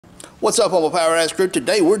What's up, on my power ass crew?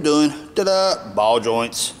 Today we're doing ball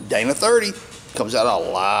joints. Dana 30 comes out of a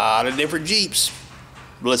lot of different Jeeps.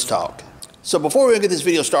 Let's talk. So before we get this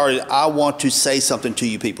video started, I want to say something to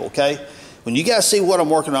you people, okay? When you guys see what I'm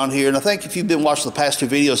working on here, and I think if you've been watching the past two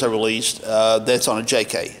videos I released, that's on a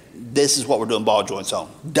JK. This is what we're doing ball joints on.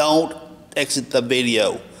 Don't exit the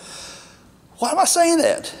video. Why am I saying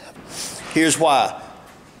that? Here's why.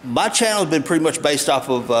 My channel has been pretty much based off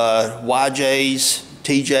of YJs,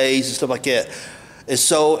 TJs, and stuff like that. And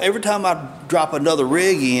so every time I drop another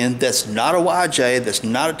rig in that's not a YJ, that's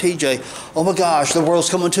not a TJ, oh my gosh, the world's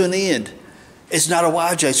coming to an end. It's not a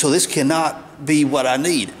YJ, so this cannot be what I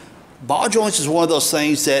need. Ball joints is one of those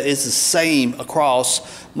things that is the same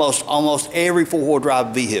across almost every four-wheel drive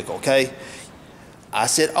vehicle, okay? I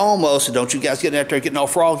said almost, so don't you guys get out there getting all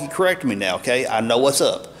froggy correcting me now, okay? I know what's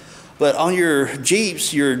up. But on your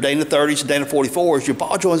Jeeps, your Dana 30s and Dana 44s, your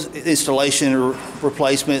ball joint installation or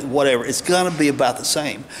replacement, whatever, it's gonna be about the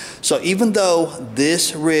same. So even though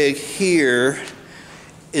this rig here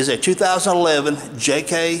is a 2011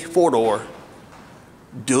 JK 4-door,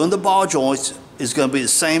 doing the ball joints is gonna be the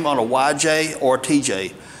same on a YJ or a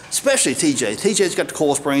TJ, especially TJ. TJ's got the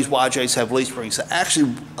coil springs, YJs have leaf springs. So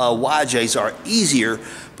actually, YJs are easier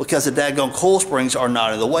because the daggone coil springs are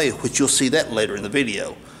not in the way, which you'll see that later in the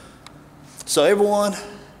video. So everyone,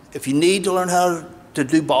 if you need to learn how to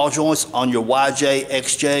do ball joints on your YJ,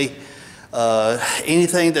 XJ,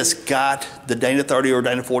 anything that's got the Dana 30 or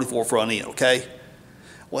Dana 44 front end, okay?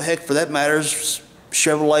 Well, heck, for that matter,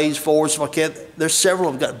 Chevrolets, Fords, like that, there's several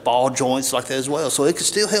of them got ball joints like that as well, so it can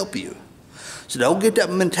still help you. So don't get that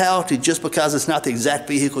mentality just because it's not the exact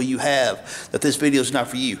vehicle you have, that this video is not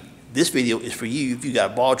for you. This video is for you if you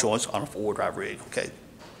got ball joints on a four-wheel drive rig, okay?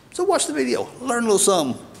 So watch the video, learn a little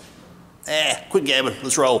something. Quit gabbing,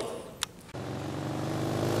 let's roll.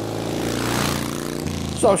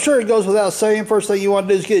 So I'm sure it goes without saying, first thing you want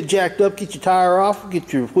to do is get it jacked up, get your tire off,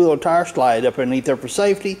 get your wheel and tire, slide up underneath there for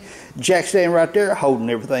safety. Jack staying right there,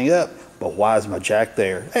 holding everything up. But why is my jack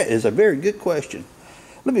there? That is a very good question.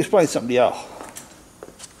 Let me explain something to y'all.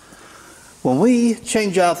 When we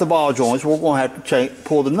change out the ball joints, we're going to have to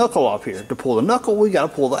pull the knuckle off here. To pull the knuckle, we got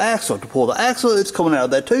to pull the axle. To pull the axle, it's coming out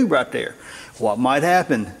of that tube right there. What might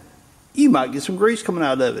happen? You might get some grease coming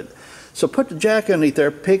out of it. So put the jack underneath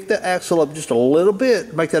there, pick the axle up just a little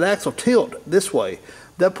bit, make that axle tilt this way.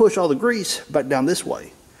 That'll push all the grease back down this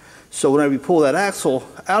way. So whenever you pull that axle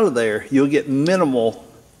out of there, you'll get minimal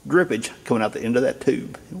drippage coming out the end of that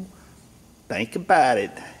tube. Think about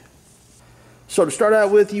it. So to start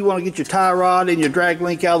out with, you want to get your tie rod and your drag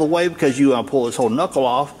link out of the way because you want to pull this whole knuckle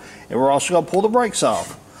off, and we're also going to pull the brakes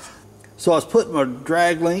off. So I was putting my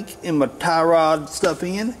drag link and my tie rod stuff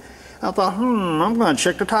in. I thought, I'm going to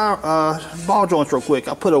check the tire, ball joints real quick.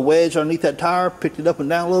 I put a wedge underneath that tire, picked it up and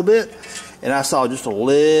down a little bit, and I saw just a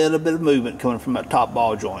little bit of movement coming from that top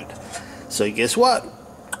ball joint. So guess what?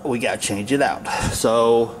 We got to change it out.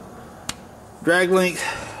 So drag link,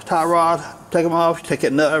 tie rod, take them off, take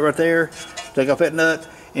that nut right there, take off that nut,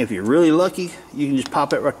 and if you're really lucky, you can just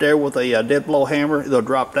pop it right there with a dead blow hammer. It'll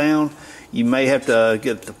drop down. You may have to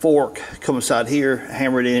get the fork, come inside here,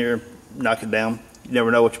 hammer it in here, knock it down. You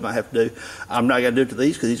never know what you might have to do. I'm not going to do it to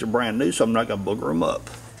these because these are brand new, so I'm not going to booger them up.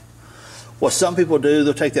 What some people do,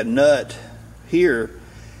 they'll take that nut here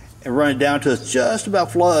and run it down to just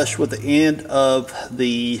about flush with the end of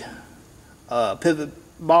the pivot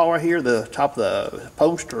ball right here, the top of the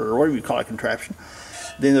post or whatever you call it, contraption.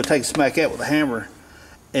 Then they'll take a smack at with a hammer.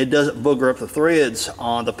 It doesn't booger up the threads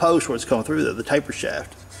on the post where it's coming through the taper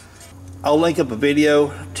shaft. I'll link up a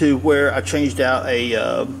video to where I changed out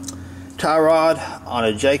a tie rod on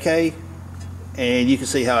a JK, and you can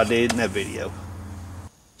see how I did in that video.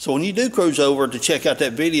 So when you do cruise over to check out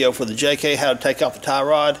that video for the JK, how to take off the tie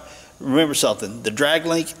rod, remember something, the drag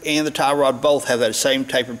link and the tie rod both have that same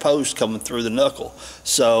tapered post coming through the knuckle.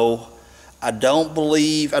 So I don't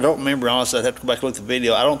remember, honestly, I'd have to go back and look at the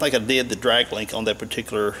video. I don't think I did the drag link on that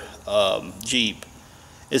particular Jeep.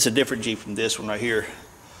 It's a different Jeep from this one right here.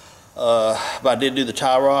 But I did do the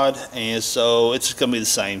tie rod, and so it's going to be the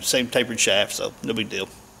same tapered shaft, so no big deal.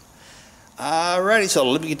 Alrighty, so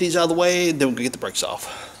let me get these out of the way, and then we're going to get the brakes off.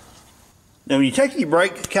 Now when you take your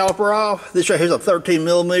brake caliper off, this right here is a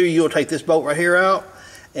 13mm, you'll take this bolt right here out,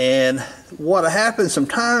 and what happens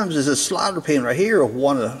sometimes is this slider pin right here will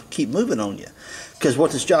want to keep moving on you, because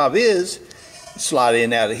what this job is, slide in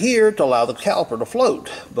and out of here to allow the caliper to float.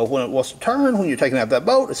 But when it wants to turn, when you're taking out that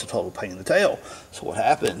bolt, it's a total pain in the tail. So what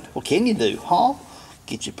happened? What can you do?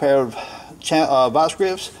 Get your pair of vice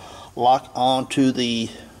grips, lock onto the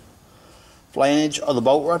flange of the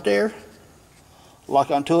bolt right there, lock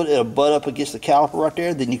onto it, it'll butt up against the caliper right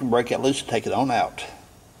there, then you can break that loose and take it on out.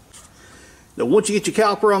 Now once you get your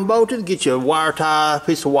caliper unbolted, get your wire tie,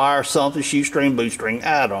 piece of wire, something, shoestring, bootstring,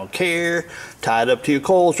 I don't care. Tie it up to your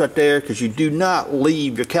coils right there, because you do not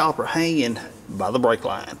leave your caliper hanging by the brake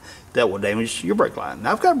line. That will damage your brake line.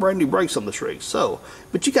 Now I've got brand new brakes on this rig,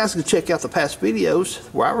 but you guys can check out the past videos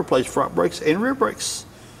where I replace front brakes and rear brakes.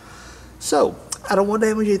 So I don't want to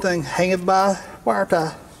damage anything hanging by wire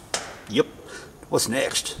tie. Yep. What's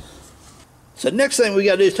next? So next thing we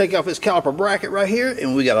got to do is take off this caliper bracket right here,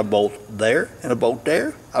 and we got a bolt there and a bolt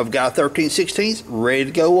there. I've got a 13/16 ready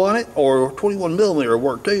to go on it, or 21mm will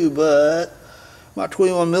work too, but my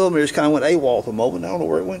 21mm kind of went AWOL at the moment. I don't know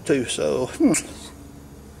where it went to, so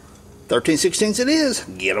 13/16 it is.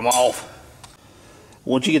 Get them off.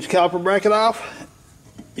 Once you get the caliper bracket off,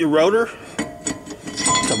 your rotor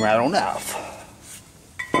come right on off.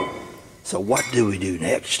 So what do we do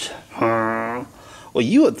next? Well,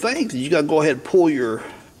 you would think that you got to go ahead and pull your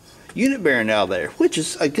unit bearing out of there, which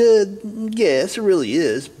is a good guess. It really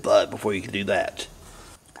is. But before you can do that,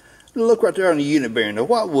 look right there on the unit bearing. Now,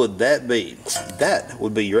 what would that be? That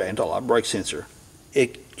would be your anti-lock brake sensor.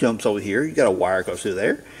 It jumps over here. You got a wire goes through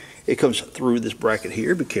there. It comes through this bracket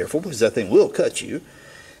here. Be careful, because that thing will cut you.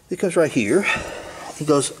 It comes right here. It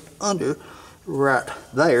goes under right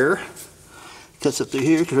there. Cuts up through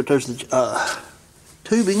here because there's the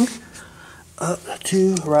tubing up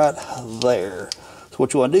to right there. So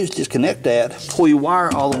what you want to do is disconnect that, pull your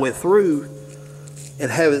wire all the way through, and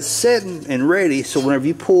have it setting and ready, so whenever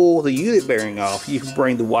you pull the unit bearing off, you can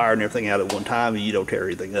bring the wire and everything out at one time and you don't tear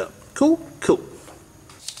anything up. Cool? Cool.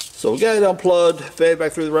 So we got it unplugged, fed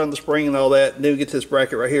back through around the spring and all that, and then we get to this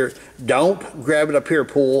bracket right here. Don't grab it up here,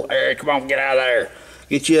 pull. Hey, come on, get out of there.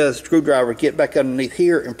 Get you a screwdriver, get back underneath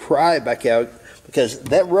here and pry it back out, because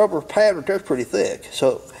that rubber pad right there is pretty thick.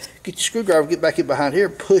 So get your screwdriver, get back in behind here,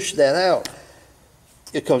 push that out.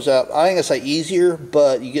 It comes out, I ain't gonna say easier,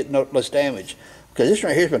 but you get no less damage. Because this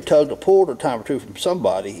right here has been tugged or pulled a time or two from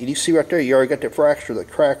somebody. And you see right there, you already got that fracture,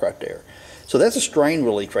 that crack right there. So that's a strain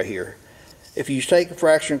relief right here. If you take a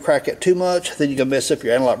fracture and crack it too much, then you're gonna mess up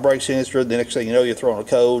your analog brake sensor. The next thing you know, you're throwing a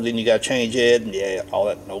code, then you gotta change it, and yeah, all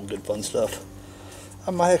that old good fun stuff.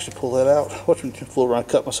 I might actually pull that out. Watch me fool around and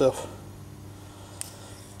cut myself.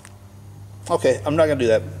 Okay, I'm not going to do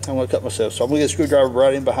that. I'm going to cut myself. So I'm going to get a screwdriver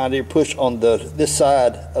right in behind here, push on this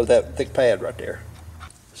side of that thick pad right there.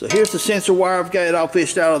 So here's the sensor wire. I've got it all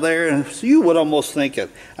fished out of there. And so you would almost think that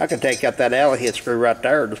I could take out that alley head screw right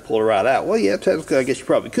there and just pull it right out. Well, yeah, technically I guess you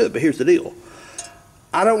probably could, but here's the deal.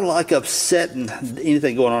 I don't like upsetting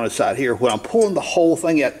anything going on inside here. When I'm pulling the whole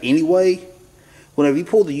thing out anyway, whenever you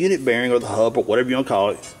pull the unit bearing or the hub or whatever you want to call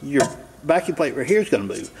it, your vacuum plate right here is going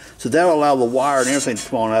to move. So that'll allow the wire and everything to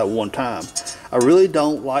come on out at one time. I really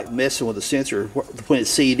don't like messing with the sensor when it's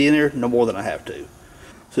seated in there no more than I have to.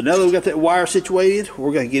 So now that we've got that wire situated,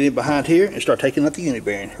 we're going to get in behind here and start taking out the unit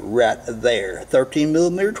bearing right there.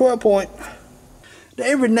 13mm 12 point. Now,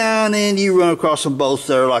 every now and then you run across some bolts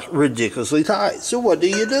that are like ridiculously tight. So what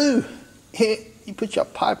do? You put your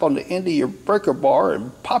pipe on the end of your breaker bar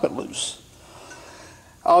and pop it loose.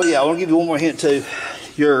 Oh yeah, I want to give you one more hint too.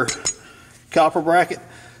 Your copper bracket,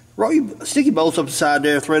 roll your sticky bolts up the side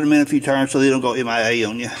there, thread them in a few turns so they don't go MIA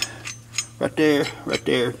on you. Right there, right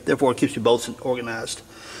there. Therefore it keeps your bolts organized.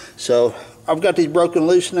 So I've got these broken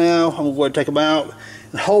loose now. I'm going to go ahead and take them out.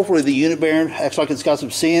 And hopefully the unit bearing acts like it's got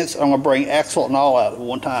some sense. I'm going to bring axle and all out at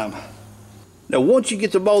one time. Now once you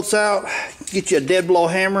get the bolts out, get you a dead blow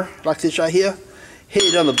hammer like this right here. Hit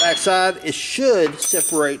it on the back side. It should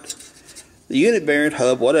separate the unit bearing,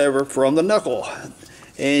 hub, whatever, from the knuckle.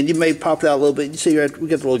 And you may pop it out a little bit. You see right, we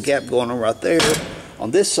got the little gap going on right there.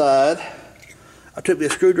 On this side, I took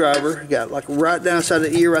this screwdriver, got like right down inside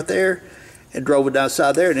the ear right there, and drove it down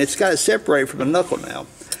inside there, and it's got it separated from the knuckle now.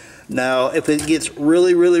 Now, if it gets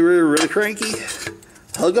really cranky,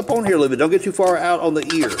 hug up on here a little bit. Don't get too far out on the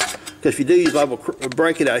ear, because if you do, you'll have a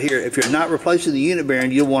break it out here. If you're not replacing the unit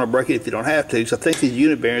bearing, you'll want to break it if you don't have to. Because I think these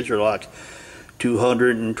unit bearings are like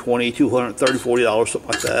 $220, $230, $40,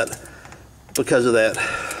 something like that, because of that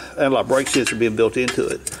analog brake sensor being built into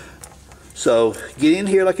it. So get in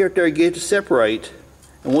here like right there, get it to separate,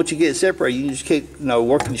 and once you get it separated, you just keep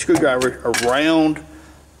working your screwdriver around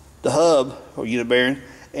the hub or unit bearing,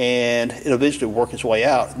 and it'll eventually work its way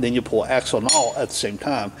out. And then you pull axle and all at the same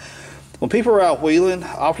time. When people are out wheeling,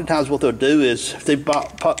 oftentimes what they'll do is if they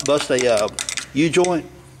bust a U-joint,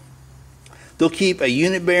 they'll keep a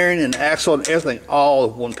unit bearing and axle and everything all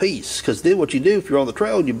in one piece. Because then what you do, if you're on the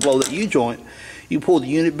trail and you blow that U-joint, you pull the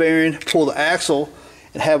unit bearing, pull the axle,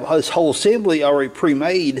 and have this whole assembly already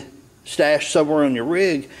pre-made stashed somewhere on your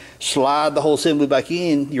rig, slide the whole assembly back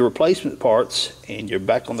in, your replacement parts, and you're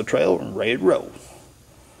back on the trail and ready to roll.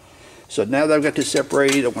 So now that I've got this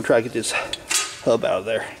separated, I'm going to try to get this hub out of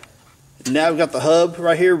there. Now I've got the hub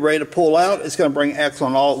right here ready to pull out. It's going to bring axle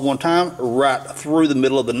on all at one time, right through the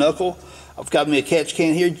middle of the knuckle. I've got me a catch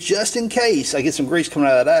can here just in case I get some grease coming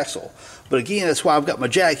out of that axle. But again, that's why I've got my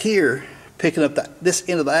jack here, picking up this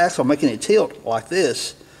end of the axle, making it tilt like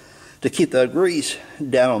this to keep the grease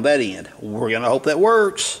down on that end. We're going to hope that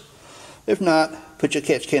works. If not, put your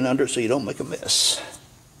catch can under it so you don't make a mess.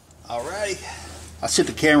 Alrighty, I set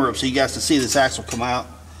the camera up so you guys can see this axle come out,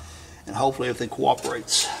 and hopefully everything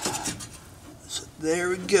cooperates. So there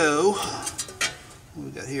we go. What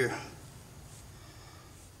we got here?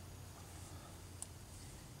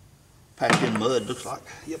 Packed in mud, looks like.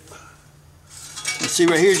 Yep. You see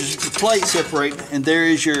right here, just the plate separating, and there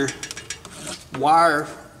is your wire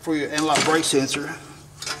for your analog brake sensor.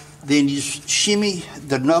 Then you just shimmy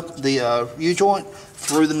the U-joint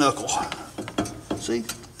through the knuckle. See,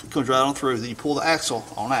 it comes right on through. Then you pull the axle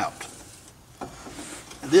on out.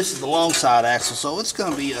 And this is the long side axle, so it's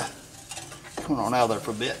going to be coming on out of there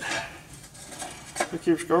for a bit. It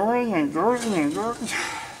keeps going and going and going.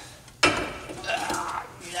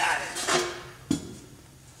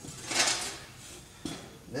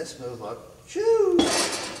 That smells like chew.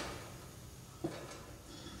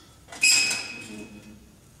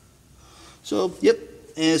 So, yep,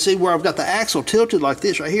 and see where I've got the axle tilted like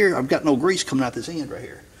this right here, I've got no grease coming out this end right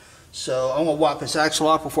here. So I'm going to wipe this axle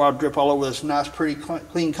off before I drip all over this nice, pretty,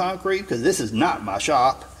 clean concrete, because this is not my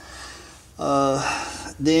shop.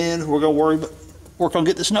 Then we're going to work on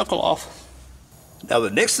getting this knuckle off. Now the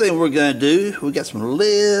next thing we're going to do, we got some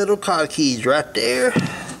little cotter keys right there.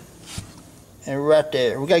 And right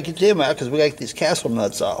there. We got to get them out because we got to get these castle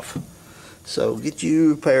nuts off. So get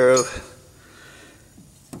you a pair of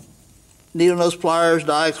needle nose pliers,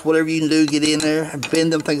 dikes, whatever you can do, get in there and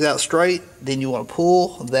bend them things out straight. Then you want to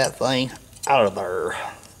pull that thing out of there.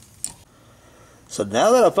 So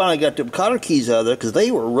now that I finally got them cotter keys out of there, because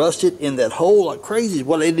they were rusted in that hole like crazy,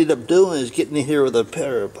 what I ended up doing is getting in here with a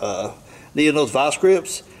pair of needle nose vice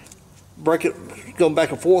grips, going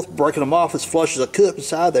back and forth, breaking them off as flush as I could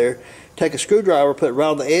inside there. Take a screwdriver, put it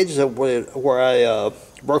around the edges of where I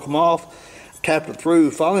broke them off, tapped it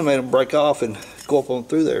through, finally made them break off and go up on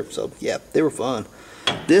through there. So yeah, they were fun.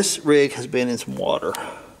 This rig has been in some water.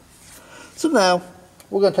 So now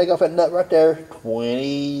we're going to take off that nut right there,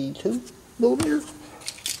 22 millimeters.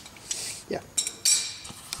 Yeah.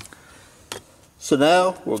 So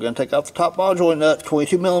now we're going to take off the top ball joint nut,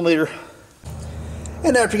 22 millimeter.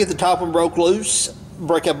 And after you get the top one broke loose,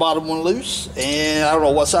 break that bottom one loose, and I don't know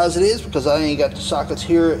what size it is because I ain't got the sockets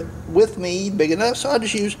here with me big enough, so I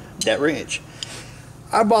just use that wrench.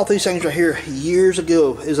 I bought these things right here years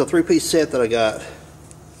ago. It's a 3-piece set that I got.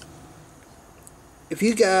 If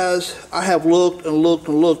you guys, I have looked and looked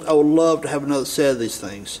and looked, I would love to have another set of these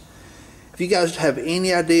things. If you guys have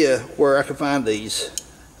any idea where I can find these,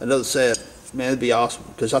 another set, man, it'd be awesome,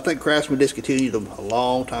 because I think Craftsman discontinued them a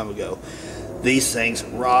long time ago. These things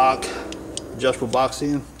rock. Adjustable box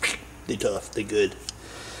in, they tough, they good.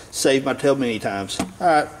 Saved my tail many times.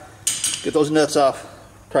 Alright, get those nuts off.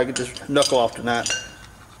 Try to get this knuckle off tonight.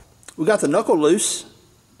 We got the knuckle loose.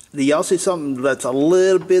 Do y'all see something that's a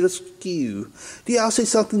little bit askew? Do y'all see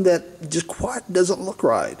something that just quite doesn't look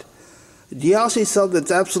right? Do y'all see something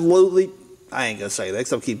that's absolutely, I ain't gonna say that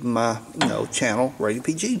because I'm keeping my channel rated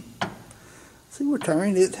PG. See, we're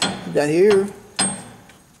turning it down here.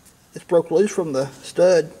 It's broke loose from the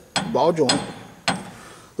stud ball joint.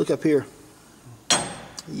 Look up here.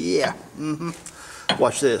 Yeah.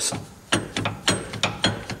 Watch this.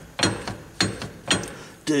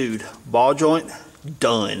 Dude, ball joint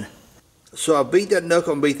done. So I beat that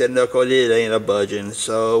knuckle and beat that knuckle. It ain't a budging.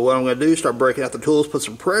 So what I'm going to do is start breaking out the tools, put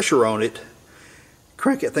some pressure on it,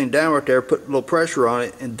 crank that thing down right there, put a little pressure on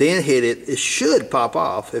it, and then hit it. It should pop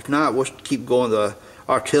off. If not, we'll keep going. The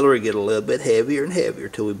artillery get a little bit heavier and heavier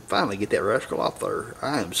till we finally get that rascal off there.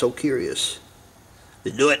 I am so curious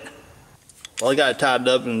to do it. Well, I got it tied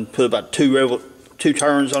up and put about two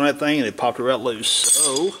turns on that thing, and it popped right loose.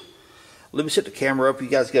 So let me set the camera up. You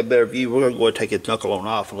guys get a better view. We're going to go ahead and take its knuckle on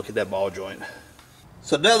off and look at that ball joint.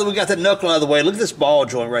 So now that we got that knuckle out of the way, look at this ball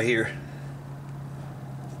joint right here.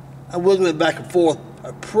 I'm wiggling it back and forth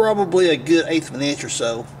probably a good 1/8 of an inch or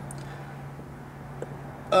so.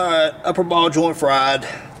 Alright, upper ball joint fried.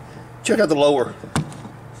 Check out the lower.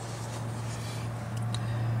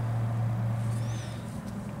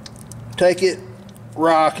 Take it,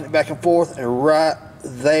 rocking it back and forth, and right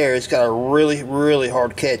there it's got a really, really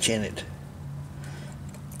hard catch in it.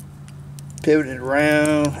 Pivot it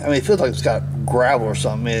around. I mean, it feels like it's got gravel or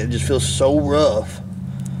something in it. It just feels so rough.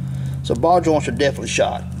 So ball joints are definitely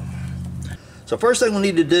shot. So first thing we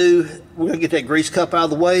need to do, we're going to get that grease cup out of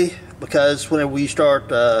the way, because whenever we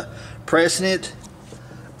start pressing it,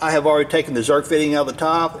 I have already taken the Zerk fitting out of the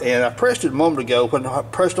top, and I pressed it a moment ago. When I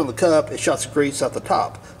pressed on the cup, it shot the grease out the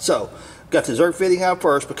top. So got the Zerk fitting out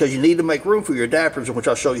first, because you need to make room for your adapters, which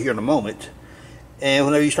I'll show you here in a moment. And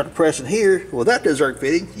whenever you start pressing here without the Zerk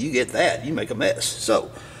fitting, you get that, you make a mess.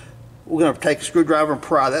 So we're going to take a screwdriver and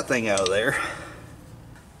pry that thing out of there.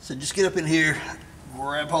 So just get up in here,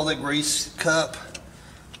 grab hold of that grease cup,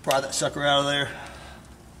 pry that sucker out of there.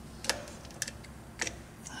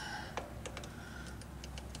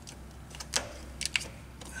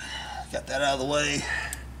 Got that out of the way.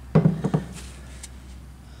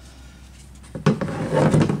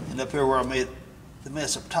 And up here where I made the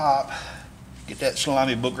mess up top, get that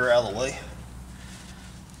slimy booger out of the way.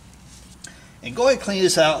 And go ahead and clean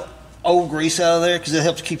this out, old grease out of there, because it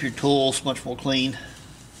helps keep your tools much more clean.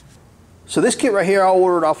 So this kit right here I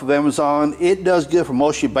ordered off of Amazon. It does good for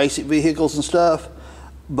most of your basic vehicles and stuff,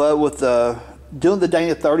 but with doing the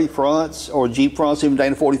Dana 30 fronts or Jeep fronts, even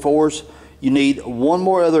Dana 44s, you need one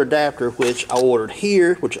more other adapter, which I ordered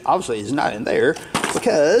here, which obviously is not in there,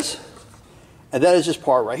 because, and that is this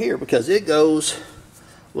part right here, because it goes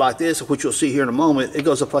like this, which you'll see here in a moment. It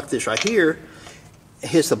goes up like this right here, it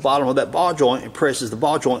hits the bottom of that ball joint and presses the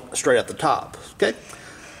ball joint straight at the top. Okay,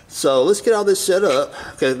 so let's get all this set up.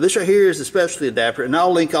 Okay, this right here is the specialty adapter, and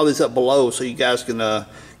I'll link all these up below so you guys can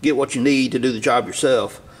get what you need to do the job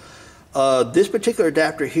yourself. This particular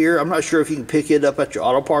adapter here, I'm not sure if you can pick it up at your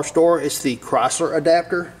auto parts store. It's the Chrysler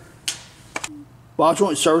adapter. Ball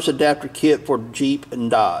joint service adapter kit for Jeep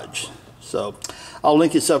and Dodge. So I'll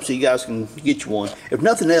link this up so you guys can get you one. If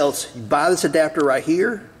nothing else, you buy this adapter right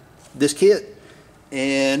here, this kit,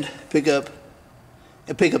 and pick up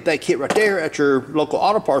that kit right there at your local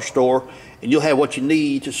auto parts store, and you'll have what you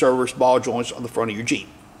need to service ball joints on the front of your Jeep.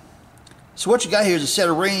 So what you got here is a set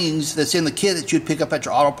of rings that's in the kit that you'd pick up at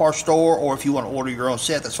your auto parts store, or if you want to order your own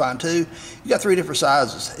set, that's fine too. You got 3 different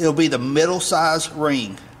sizes. It'll be the middle size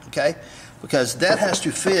ring, okay? Because that has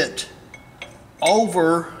to fit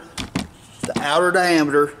over the outer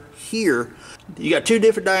diameter here. You got 2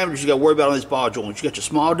 different diameters you got to worry about on these ball joints. You got your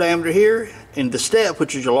small diameter here and the step,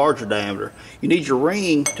 which is your larger diameter. You need your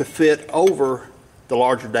ring to fit over the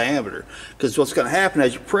larger diameter, because what's going to happen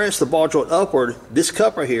as you press the ball joint upward, this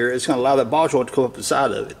cup right here is going to allow that ball joint to come up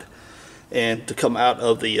inside of it and to come out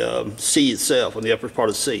of the C itself, on the upper part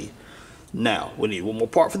of the C. Now we need one more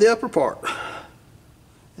part for the upper part.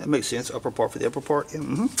 That makes sense. Upper part for the upper part.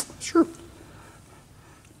 Yeah, sure.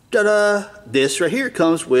 Ta-da! This right here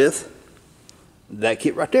comes with that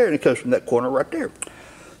kit right there, and it comes from that corner right there.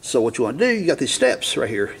 So what you want to do, you got these steps right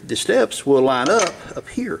here. The steps will line up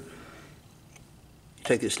here.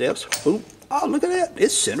 Take these steps, boom, oh look at that,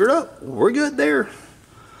 it's centered up, we're good there.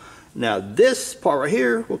 Now this part right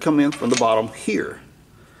here will come in from the bottom here,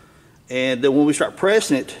 and then when we start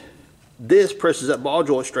pressing it, this presses that ball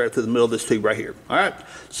joint straight up to the middle of this tube right here. Alright,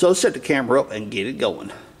 so set the camera up and get it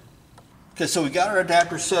going. Okay, so we got our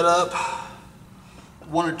adapter set up.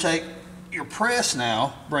 Want to take your press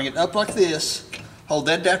now, bring it up like this, hold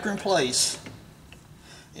that adapter in place,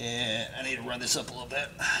 and I need to run this up a little bit.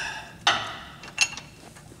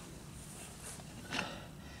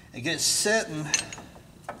 And get it setting,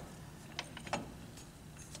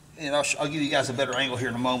 and I'll give you guys a better angle here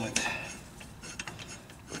in a moment.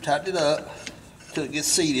 Tighten it up until it gets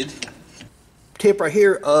seated. Tip right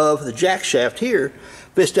here of the jack shaft here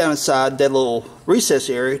fits down inside that little recess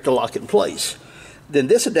area to lock it in place. Then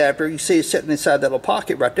this adapter, you see, is sitting inside that little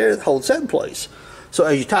pocket right there that holds that in place. So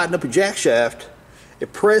as you tighten up your jack shaft,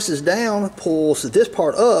 it presses down, pulls this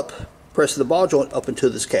part up, presses the ball joint up into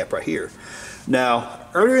this cap right here. Now,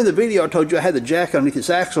 earlier in the video I told you I had the jack underneath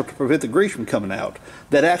this axle to prevent the grease from coming out.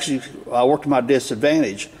 That actually worked to my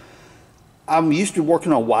disadvantage. I'm used to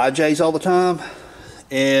working on YJs all the time,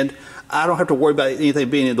 and I don't have to worry about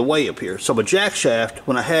anything being in the way up here. So my jack shaft,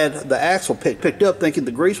 when I had the axle picked up thinking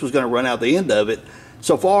the grease was going to run out the end of it,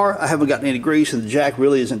 so far I haven't gotten any grease, and the jack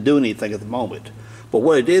really isn't doing anything at the moment. But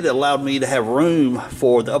what it did, it allowed me to have room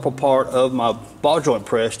for the upper part of my ball joint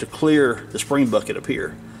press to clear the spring bucket up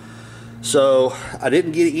here. So I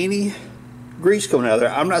didn't get any grease coming out of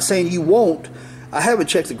there. I'm not saying you won't. I haven't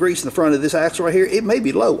checked the grease in the front of this axle right here. It may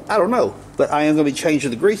be low, I don't know, but I am going to be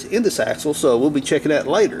changing the grease in this axle, so we'll be checking that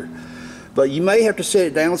later. But you may have to set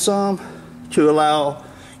it down some to allow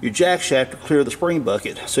your jack shaft to clear the spring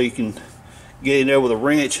bucket, so you can get in there with a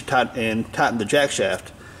wrench and tighten the jack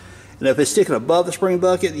shaft. And if it's sticking above the spring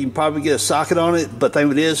bucket, you can probably get a socket on it. But the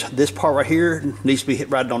thing of it is, this part right here needs to be hit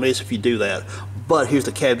right on this if you do that. But here's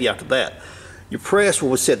the caveat to that. Your press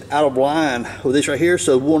will sit out of line with this right here,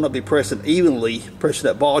 so it will not be pressing evenly, pressing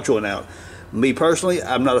that ball joint out. Me personally,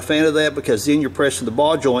 I'm not a fan of that, because then you're pressing the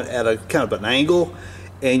ball joint at a kind of an angle,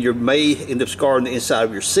 and you may end up scarring the inside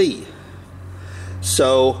of your C.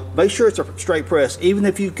 So make sure it's a straight press, even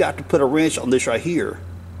if you've got to put a wrench on this right here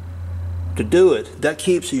to do it. That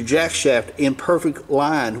keeps your jack shaft in perfect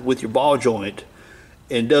line with your ball joint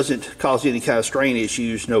and doesn't cause any kind of strain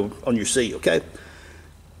issues, on your C, okay?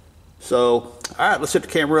 So, all right, let's set the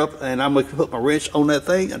camera up, and I'm going to put my wrench on that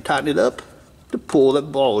thing and tighten it up to pull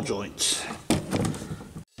that ball joint.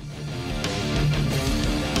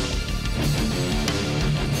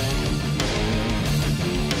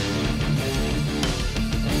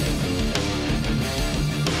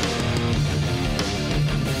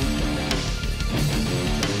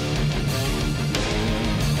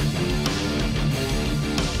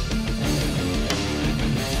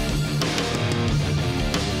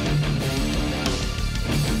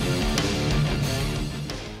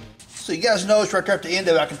 So you guys notice right there at the end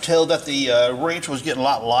of it, I could tell that the wrench was getting a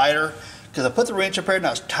lot lighter, because I put the wrench up here and I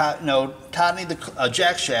was tightening the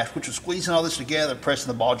jack shaft, which was squeezing all this together,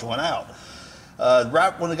 pressing the ball joint out.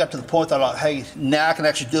 Right when it got to the point that I thought, hey, now I can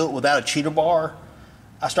actually do it without a cheater bar,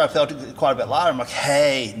 I started felt it quite a bit lighter. I'm like,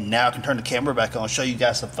 hey, now I can turn the camera back on and show you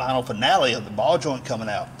guys the final finale of the ball joint coming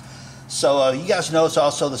out. So you guys notice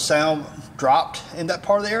also the sound dropped in that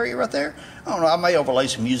part of the area right there. I don't know, I may overlay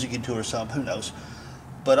some music into it or something, who knows.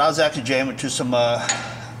 But I was actually jamming to some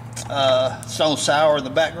Stone Sour in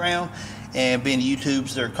the background, and being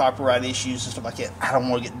YouTube's, there are copyright issues and stuff like that. I don't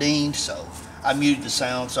want to get dinged, so I muted the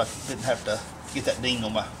sound so I didn't have to get that ding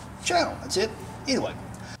on my channel. That's it. Anyway,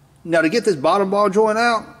 now to get this bottom ball joint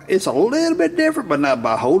out, it's a little bit different, but not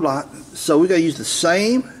by a whole lot. So we got to use the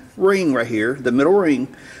same ring right here, the middle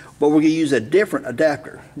ring, but we're going to use a different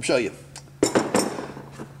adapter. I'll show you.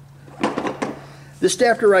 This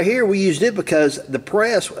adapter right here, we used it because the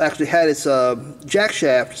press actually had its jack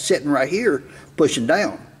shaft sitting right here, pushing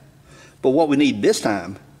down. But what we need this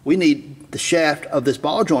time, we need the shaft of this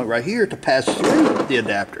ball joint right here to pass through the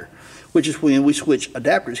adapter, which is when we switch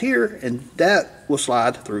adapters here, and that will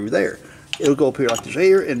slide through there. It'll go up here like this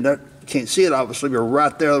here, and that, you can't see it obviously, but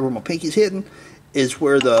right there where my pinky's hitting is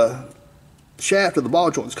where the shaft of the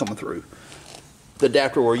ball joint is coming through. The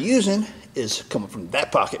adapter we're using is coming from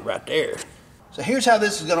that pocket right there. So here's how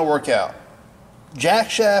this is going to work out. Jack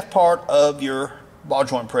shaft part of your ball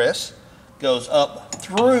joint press goes up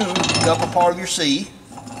through the upper part of your C.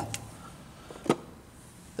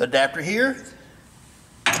 The adapter here,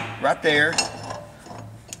 right there,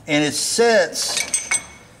 and it sets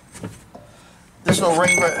this little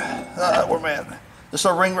ring right, where am I at? This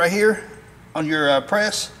little ring right here on your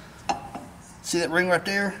press. See that ring right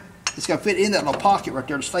there? It's got to fit in that little pocket right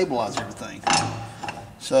there to stabilize everything.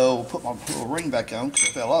 So we'll put my little ring back on because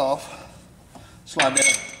it fell off. Slide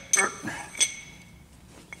that.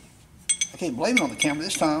 I can't blame it on the camera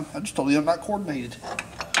this time. I just told you I'm not coordinated.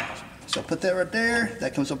 So put that right there.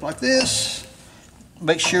 That comes up like this.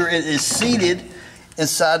 Make sure it is seated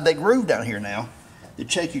inside that groove down here now. You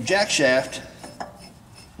check your jack shaft,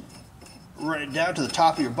 run it down to the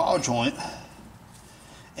top of your ball joint,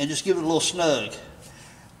 and just give it a little snug.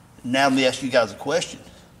 Now let me ask you guys a question.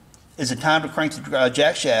 Is it time to crank the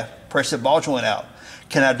jack shaft, press the ball joint out?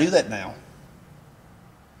 Can I do that now?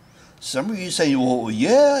 Some of you say, well,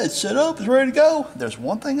 yeah, it's set up, it's ready to go. There's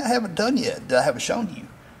one thing I haven't done yet that I haven't shown you.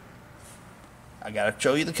 I gotta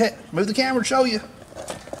show you move the camera to show you.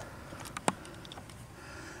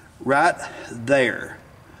 Right there.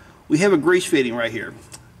 We have a grease fitting right here.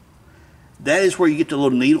 That is where you get the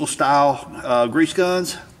little needle style grease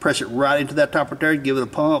guns. Press it right into that top right there, give it a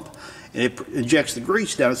pump, and it injects the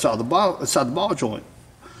grease down inside the ball joint.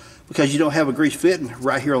 Because you don't have a grease fitting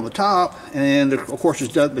right here on the top, and of course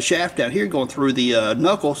there's the shaft down here going through the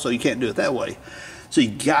knuckle, so you can't do it that way. So you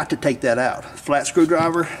got to take that out. Flat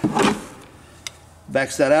screwdriver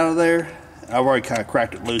backs that out of there. I've already kind of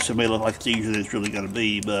cracked it loose. It may look like it's easier than it's really going to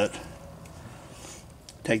be, but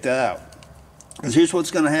take that out. Because here's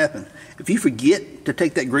what's going to happen. If you forget to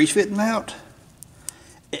take that grease fitting out,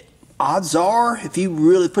 odds are, if you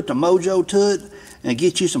really put the mojo to it and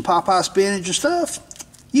get you some Popeye spinach and stuff,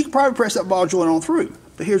 you can probably press that ball joint on through.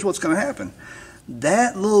 But here's what's going to happen.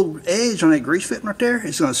 That little edge on that grease fitting right there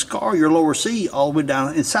is going to scar your lower C all the way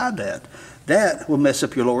down inside that. That will mess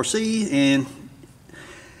up your lower C, and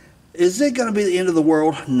Is it going to be the end of the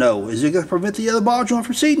world? No. Is it going to prevent the other ball joint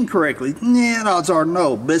from seating correctly? Yeah, odds are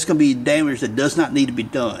no. But it's going to be damage that does not need to be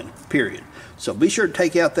done, period. So be sure to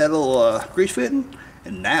take out that little grease fitting,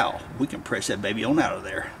 and now we can press that baby on out of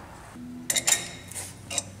there.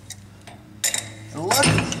 And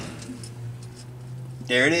luckily,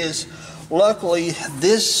 there it is. Luckily,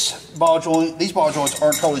 these ball joints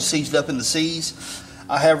aren't totally seized up in the C's.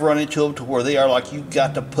 I have run into them to where they are like you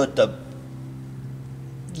got to put the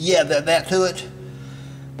that to it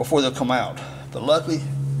before they'll come out. But luckily,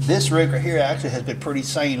 this rig right here actually has been pretty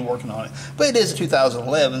sane working on it. But it is a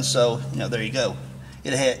 2011, so you know, there you go.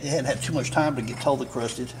 It hadn't had too much time to get totally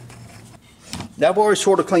crusted. Now I've already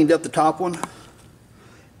sort of cleaned up the top one,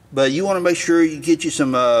 but you want to make sure you get you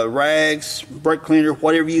some rags, brake cleaner,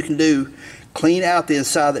 whatever you can do. Clean out the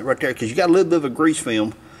inside of that right there, because you got a little bit of a grease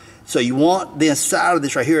film. So you want the inside of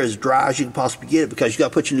this right here as dry as you can possibly get it, because you got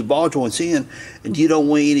to put your new ball joints in, and you don't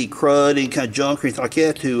want any crud, any kind of junk or anything like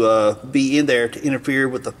that to be in there to interfere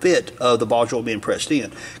with the fit of the ball joint being pressed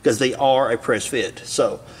in, because they are a press fit.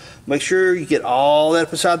 So make sure you get all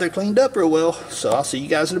that beside there cleaned up real well. So I'll see you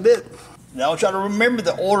guys in a bit. Now I want y'all to remember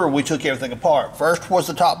the order we took everything apart. First was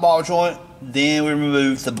the top ball joint, then we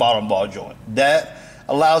removed the bottom ball joint. That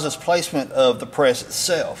allows us placement of the press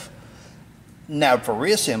itself. Now for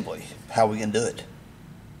reassembly, how are we going to do it?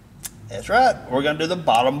 That's right, we're going to do the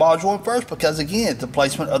bottom ball joint first, because again, the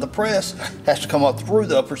placement of the press has to come up through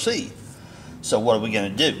the upper C. So what are we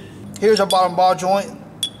going to do? Here's our bottom ball joint.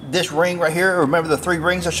 This ring right here, remember the 3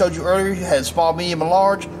 rings I showed you earlier? You had small, medium, and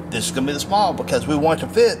large. This is going to be the small, because we want it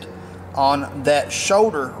to fit on that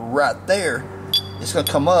shoulder right there. It's going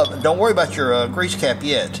to come up. And don't worry about your grease cap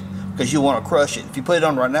yet, because you want to crush it. If you put it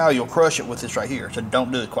on right now, you'll crush it with this right here. So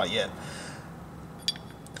don't do it quite yet.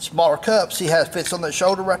 Smaller cup, see how it fits on that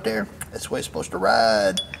shoulder right there? That's the way it's supposed to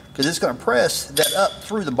ride, because it's going to press that up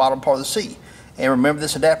through the bottom part of the C. And remember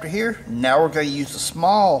this adapter here? Now we're going to use the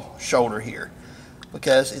small shoulder here,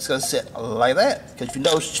 because it's going to sit like that. Because if you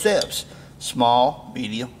notice the steps, small,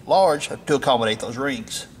 medium, large, to accommodate those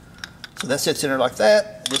rings. So that sits in there like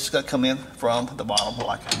that. This is going to come in from the bottom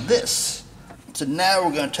like this. So now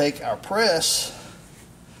we're going to take our press,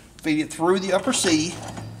 feed it through the upper C.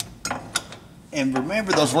 And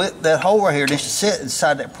remember, that hole right here needs to sit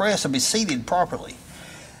inside that press and be seated properly.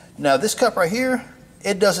 Now this cup right here,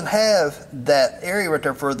 it doesn't have that area right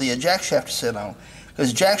there for the jack shaft to sit on, because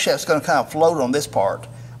the jack shaft is going to kind of float on this part,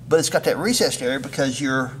 but it's got that recessed area because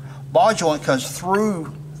your ball joint comes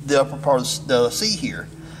through the upper part of the C here.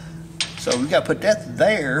 So we've got to put that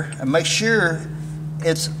there and make sure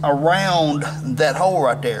it's around that hole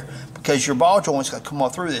right there, because your ball joint's going to come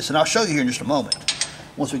off through this. And I'll show you here in just a moment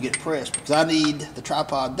once we get it pressed, because I need the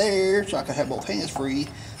tripod there so I can have both hands free,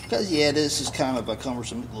 because yeah, this is kind of a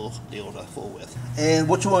cumbersome little deal to fool with. And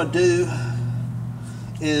what you want to do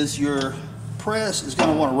is your press is going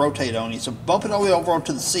to want to rotate on you, so bump it all the way over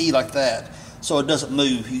onto the C like that so it doesn't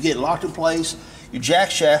move. You get it locked in place. Your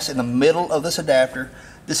jack shaft's in the middle of this adapter.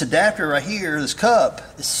 This adapter right here, this cup,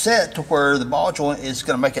 is set to where the ball joint is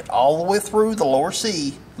going to make it all the way through the lower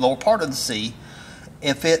C, lower part of the C,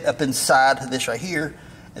 and fit up inside this right here.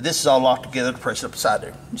 And this is all locked together to press it up inside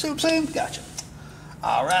there. You see what I'm saying? Gotcha.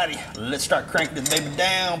 Alrighty, let's start cranking this baby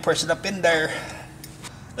down, press it up in there.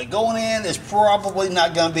 The going in is probably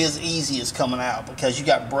not going to be as easy as coming out, because you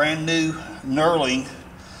got brand new knurling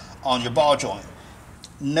on your ball joint.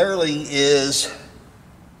 Knurling is,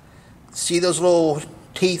 see those little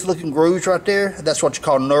teeth looking grooves right there? That's what you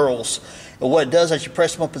call knurls. And what it does as you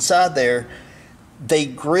press them up inside there, they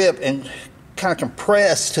grip and kind of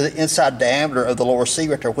compress to the inside diameter of the lower C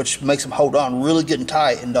right there, which makes them hold on really good and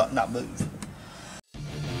tight and not move.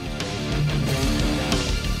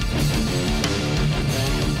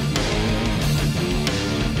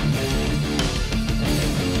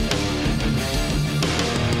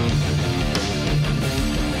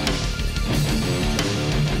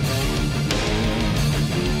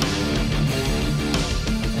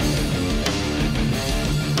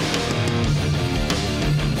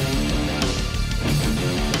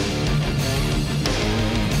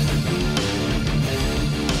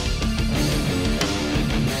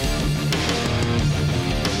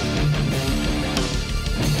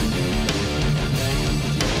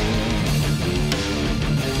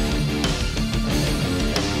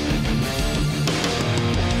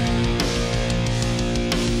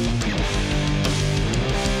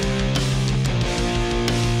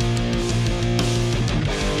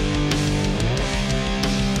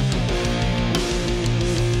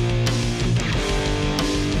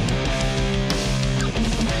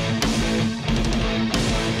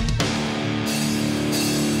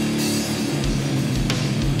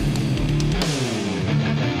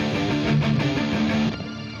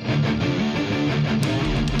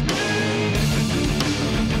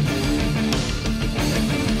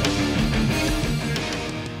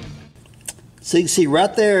 So you can see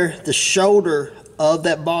right there, the shoulder of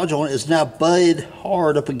that ball joint is now butted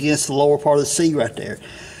hard up against the lower part of the C right there.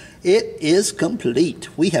 It is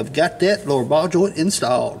complete. We have got that lower ball joint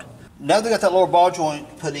installed. Now that we got that lower ball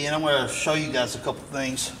joint put in, I'm going to show you guys a couple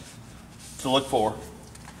things to look for.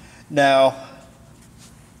 Now,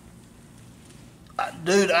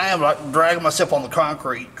 dude, I am like dragging myself on the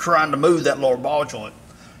concrete trying to move that lower ball joint.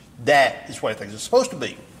 That is where things are supposed to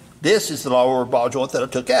be. This is the lower ball joint that I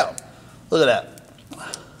took out. Look at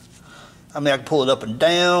that. I mean, I can pull it up and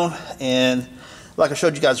down, and like I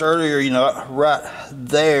showed you guys earlier, you know, right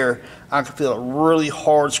there, I can feel a really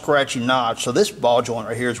hard, scratchy notch. So this ball joint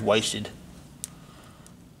right here is wasted.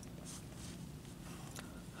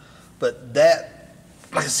 But that,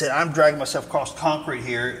 like I said, I'm dragging myself across concrete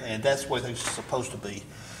here, and that's the way things are supposed to be.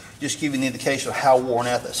 Just giving you an indication of how worn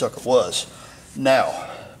out that sucker was. Now,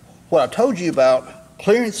 what I told you about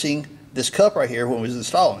clearancing this cup right here when we was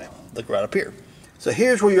installing it. Look right up here. So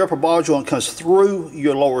here's where your upper ball joint comes through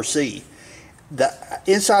your lower C. The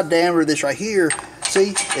inside diameter of this right here,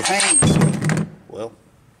 see, it hangs. Well,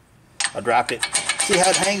 I dropped it. See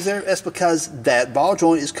how it hangs there? That's because that ball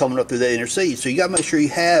joint is coming up through that inner C. So you got to make sure you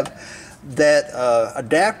have that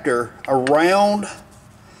adapter around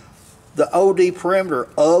the OD perimeter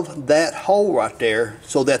of that hole right there,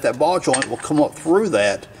 so that that ball joint will come up through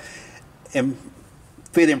that and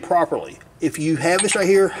fit in properly. If you have this right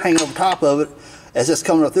here hanging over top of it, as it's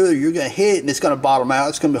coming up through there, you're going to hit it and it's going to bottom out.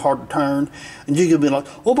 It's going to be hard to turn. And you're going to be like,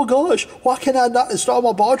 oh my gosh, why can't I not install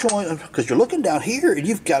my ball joint? Because you're looking down here and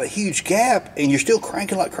you've got a huge gap and you're still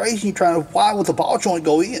cranking like crazy and you're trying to, why would the ball joint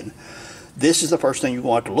go in? This is the first thing you're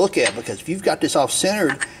going to have to look at, because if you've got this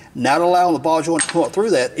off-centered, not allowing the ball joint to come up through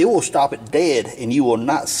that, it will stop it dead and you will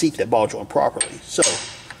not seat that ball joint properly. So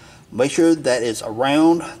make sure that it's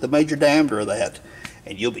around the major diameter of that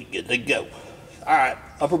and you'll be good to go. All right,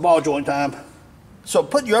 upper ball joint time. So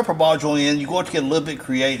putting your upper ball joint in, you're going to get a little bit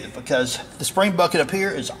creative, because the spring bucket up here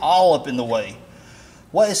is all up in the way.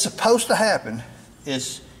 What is supposed to happen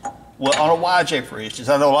is, well, on a YJ for instance,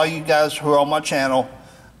 I know a lot of you guys who are on my channel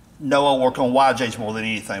know I work on YJs more than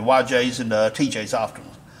anything, YJs and TJs often.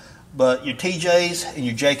 But your TJs and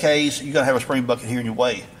your JKs, you're going to have a spring bucket here in your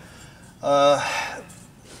way.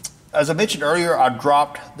 As I mentioned earlier, I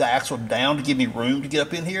dropped the axle down to give me room to get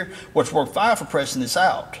up in here, which worked fine for pressing this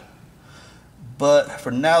out. But for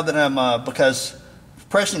now that I'm, because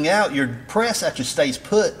pressing out, your press actually stays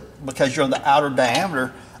put because you're on the outer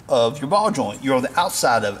diameter of your ball joint. You're on the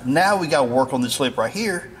outside of it. Now we got to work on this lip right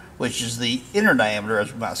here, which is the inner diameter,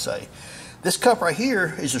 as we might say. This cup right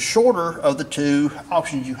here is the shorter of the two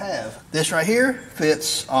options you have. This right here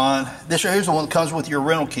fits on, this right here is the one that comes with your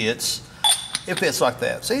rental kits. It fits like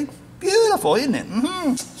that. See? Beautiful, isn't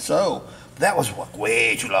it? So, that was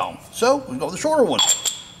way too long. So, we go with the shorter one.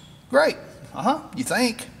 Great. You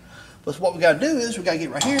think. But what we got to do is we got to get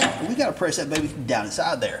right here and we got to press that baby down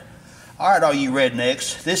inside there. All right, all you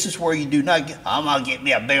rednecks, this is where you do not get, I'm going to get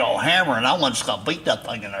me a big old hammer and I'm just going to beat that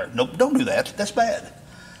thing in there. Nope, don't do that. That's bad.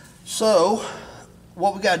 So,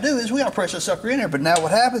 what we got to do is we got to press that sucker in there. But now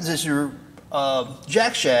what happens is your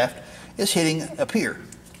jack shaft is hitting up here.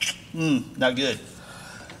 Not good.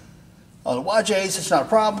 On the YJs, it's not a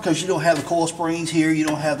problem because you don't have the coil springs here, you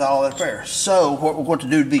don't have all that there. So what we're going to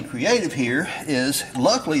do to be creative here is,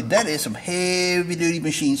 luckily, that is some heavy-duty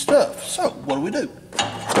machine stuff. So what do?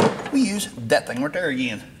 We use that thing right there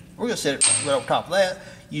again. We're going to set it right on top of that,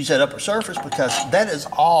 use that upper surface, because that is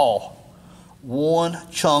all one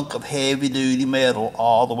chunk of heavy-duty metal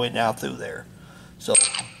all the way down through there. So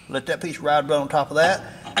let that piece ride right on top of that.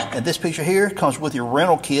 And this piece right here comes with your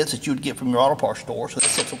rental kits that you would get from your auto parts store. So that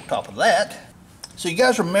sits on top of that. So you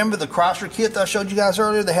guys remember the crosser kit that I showed you guys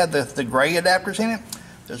earlier? They had the gray adapters in it.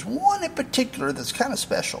 There's one in particular that's kind of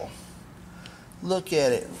special. Look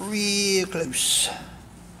at it real close.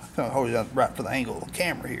 I'm going to hold it up right for the angle of the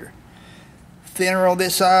camera here. Thinner on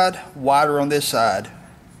this side, wider on this side.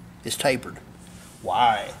 It's tapered.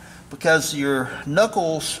 Why? Because your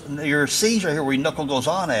knuckles, your C's right here where your knuckle goes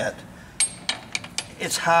on at,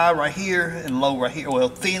 it's high right here and low right here. Well,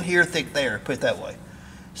 thin here, thick there, put it that way.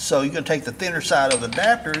 So you're going to take the thinner side of the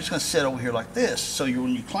adapter, it's going to sit over here like this. So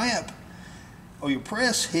when you clamp or your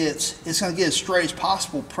press hits, it's going to get as straight as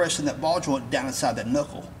possible, pressing that ball joint down inside that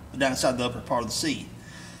knuckle, down inside the upper part of the C.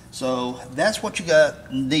 So that's what you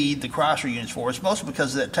need the crosser units for. It's mostly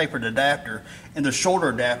because of that tapered adapter and the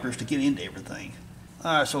shorter adapters to get into everything.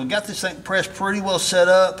 Alright, so we got this thing pressed pretty well set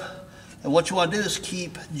up. And what you want to do is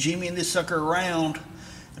keep jimmying this sucker around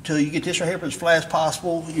until you get this right here as flat as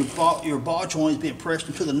possible. Your ball joint is being pressed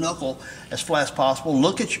into the knuckle as flat as possible.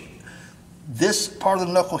 Look at this part of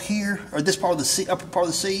the knuckle here, or this part of the C, upper part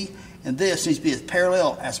of the C, and this needs to be as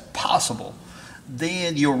parallel as possible.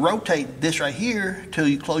 Then you'll rotate this right here till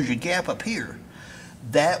you close your gap up here.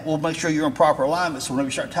 That will make sure you're in proper alignment, so whenever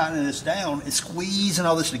you start tightening this down, it's squeezing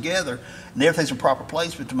all this together, and everything's in proper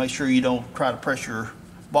placement to make sure you don't try to press your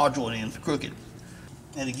ball joint in crooked.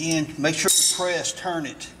 And again, make sure you press, turn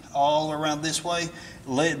it all around this way,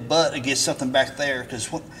 let it butt against something back there, because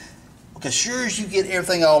sure as you get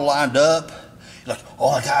everything all lined up, you're like,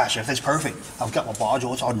 oh my gosh, everything's perfect. I've got my ball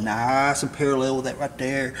joints all nice and parallel with that right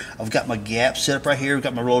there. I've got my gap set up right here. I've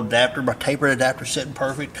got my little adapter, my tapered adapter setting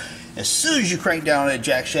perfect. As soon as you crank down on that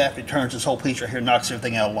jack shaft, it turns this whole piece right here, knocks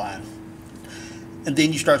everything out of line. And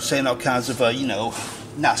then you start saying all kinds of, you know,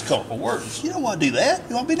 nice colorful words. You don't want to do that.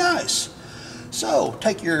 You want to be nice. So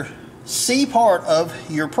take your C part of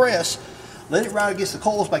your press, let it ride against the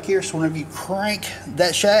coils back here, so whenever you crank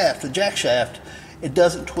that shaft, the jack shaft, it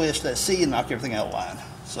doesn't twist that C and knock everything out of line.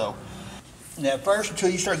 So now first, until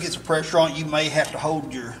you start getting some pressure on it, you may have to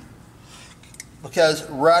hold your, because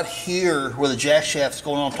right here where the jack shaft is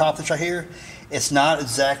going on top of this right here, it's not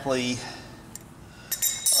exactly,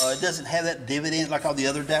 it doesn't have that divot in it like all the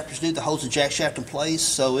other adapters do that holds the jack shaft in place,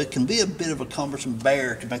 so it can be a bit of a cumbersome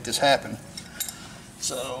bear to make this happen.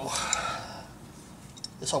 So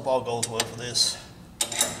this hope all goes well for this.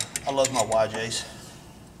 I love my YJs.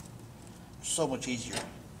 So much easier.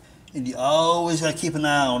 And you always got to keep an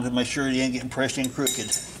eye on it to make sure you ain't getting pressed in crooked.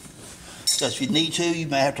 Because if you need to, you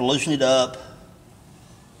may have to loosen it up,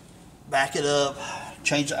 back it up,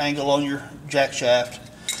 change the angle on your jack shaft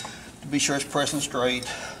to be sure it's pressing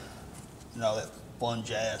straight, and all that fun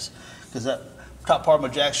jazz. Because that top part of my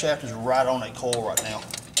jack shaft is right on that coil right now.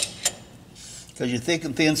 Because you thick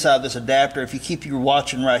and thin side of this adapter, if you keep your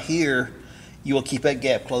watching right here, you will keep that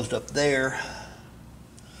gap closed up there.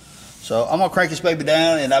 So I'm gonna crank this baby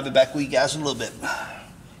down, and I'll be back with you guys in a little bit.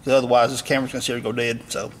 Because otherwise this camera's gonna go dead.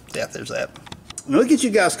 So yeah, there's that. Now to get you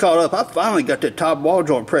guys caught up, I finally got that top ball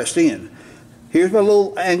joint pressed in. Here's my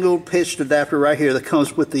little angled pitched adapter right here that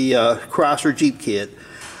comes with the Chrysler Jeep kit.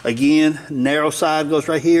 Again, narrow side goes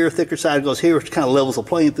right here, thicker side goes here, which kind of levels the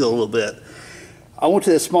playing field a little bit. I went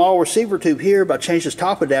to the small receiver tube here, but I changed this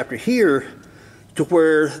top adapter here to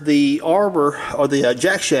where the arbor or the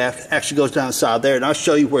jack shaft actually goes down the side there, and I'll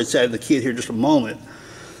show you where it's at in the kit here in just a moment.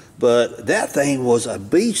 But that thing was a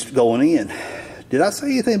beast going in. Did I say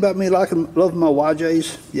anything about me loving my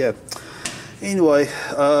YJs? Yeah. Anyway,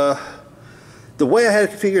 the way I had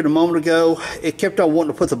it configured a moment ago, it kept on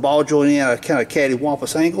wanting to put the ball joint in at a kind of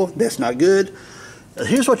cattywampus angle. That's not good.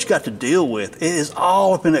 Here's what you got to deal with. It is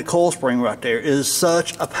all up in that coil spring right there. It is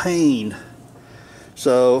such a pain.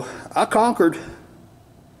 So I conquered.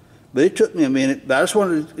 But it took me a minute. But I just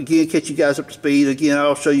wanted to, again, catch you guys up to speed. Again,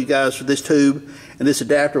 I'll show you guys for this tube and this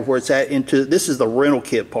adapter where it's at into, this is the rental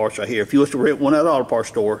kit parts right here. If you was to rent one at an auto parts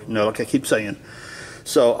store, you know, like I keep saying.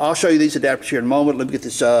 So I'll show you these adapters here in a moment. Let me get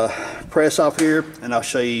this press off here, and I'll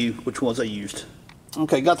show you which ones I used.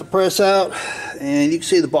 Okay, got the press out, and you can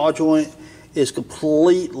see the ball joint is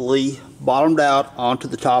completely bottomed out onto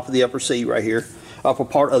the top of the upper C right here. Upper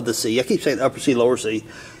part of the C. I keep saying upper C, lower C.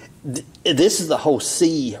 This is the whole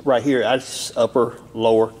C right here. I just upper,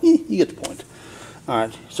 lower. You get the point. All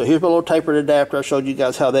right, so here's my little tapered adapter. I showed you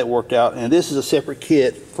guys how that worked out, and this is a separate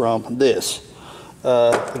kit from this.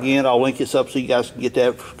 Again, I'll link this up so you guys can get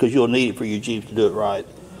that because you'll need it for your Jeep to do it right.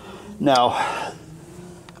 Now,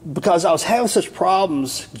 because I was having such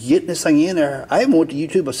problems getting this thing in there, I even went to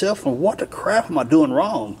YouTube myself and what the crap am I doing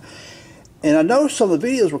wrong? And I noticed some of the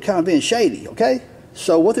videos were kind of being shady, okay?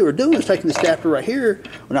 So what they were doing is taking this adapter right here,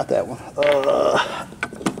 well, not that one,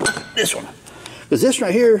 this one. Because this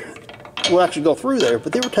right here will actually go through there,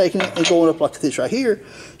 but they were taking it and going up like this right here,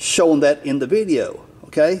 showing that in the video,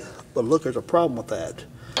 okay? But look, there's a problem with that.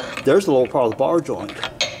 There's the lower part of the bar joint.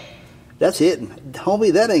 That's it.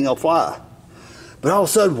 Homie, that ain't gonna fly. But all of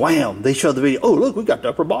a sudden, wham, they showed the video. Oh, look, we got the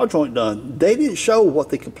upper bar joint done. They didn't show what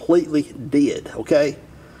they completely did, okay?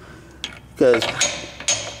 Because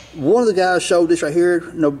one of the guys showed this right here.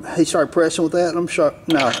 No, he started pressing with that, and I'm sure,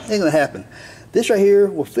 no, it ain't gonna happen. This right here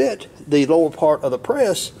will fit the lower part of the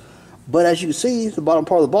press, but as you can see, the bottom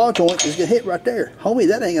part of the ball joint is gonna hit right there. Homie,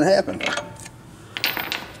 that ain't gonna happen.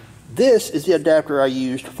 This is the adapter I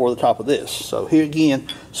used for the top of this. So here again,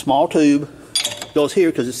 small tube goes here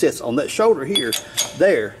because it sits on that shoulder here.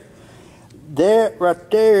 There. That right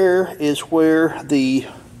there is where the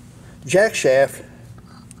jack shaft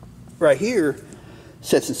right here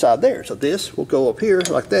sits inside there. So this will go up here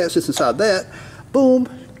like that, sits inside that. Boom,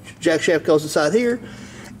 jack shaft goes inside here.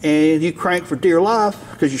 And you crank for dear life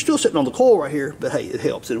because you're still sitting on the coil right here, but hey, it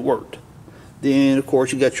helps, it worked. Then of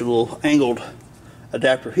course you got your little angled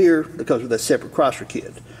adapter here that comes with that separate Chrysler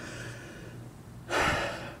kit.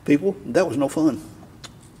 People, that was no fun.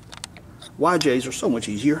 YJs are so much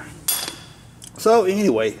easier. So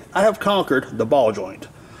anyway, I have conquered the ball joint.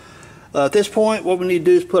 At this point, what we need to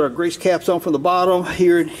do is put our grease caps on from the bottom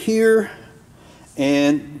here and here.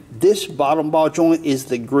 And this bottom ball joint is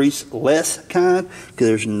the grease-less kind, because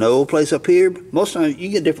there's no place up here. Most times you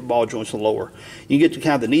get different ball joints lower. You get the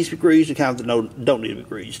kind that needs to be greased, the kind that don't need to be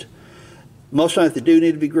greased. Most times if they do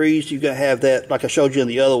need to be greased, you've got to have that, like I showed you in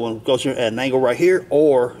the other one, goes at an angle right here,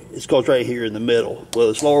 or it goes right here in the middle. Well,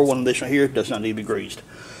 this lower one, this right here, does not need to be greased.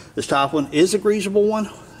 This top one is a greasable one.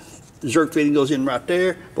 The jerk fitting goes in right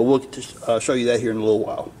there, but we'll get to show you that here in a little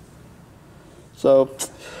while. So,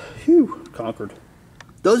 whew, conquered.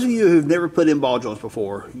 Those of you who've never put in ball joints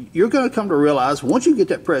before, you're going to come to realize once you get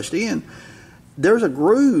that pressed in, there's a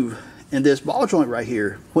groove in this ball joint right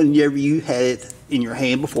here whenever you had it in your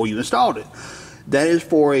hand before you installed it. That is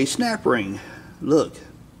for a snap ring. Look.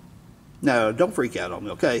 Now, don't freak out on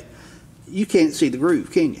me, okay? You can't see the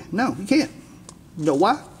groove, can you? No, you can't. You know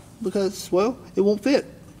why? Because, well, it won't fit.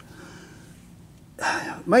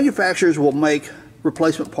 Manufacturers will make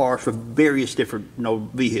replacement parts for various different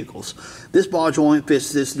vehicles. This ball joint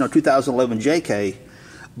fits this 2011 JK,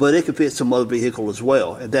 but it can fit some other vehicle as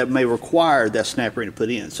well, and that may require that snap ring to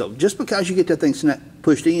put in. So just because you get that thing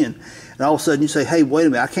pushed in, and all of a sudden you say, hey, wait a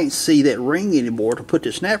minute, I can't see that ring anymore to put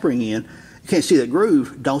the snap ring in, you can't see that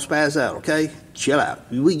groove, don't spaz out, okay? Chill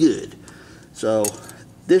out, we good. So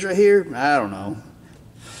this right here, I don't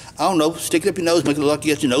know, stick it up your nose, make it look like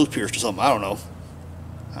you got your nose pierced or something, I don't know.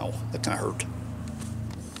 Oh, that kind of hurt.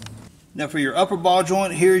 Now for your upper ball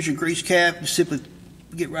joint, here's your grease cap. You simply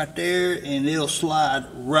get right there and it'll slide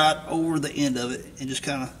right over the end of it and just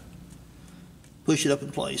kind of push it up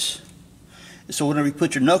in place. And so whenever you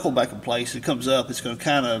put your knuckle back in place, it comes up, it's going to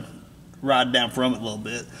kind of ride down from it a little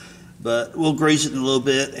bit. But we'll grease it in a little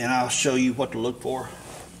bit and I'll show you what to look for.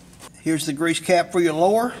 Here's the grease cap for your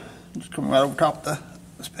lower. Just come right over top of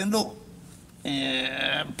the spindle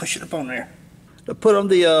and push it up on there. To put on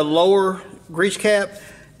the lower grease cap,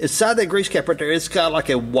 inside that grease cap right there, it's got like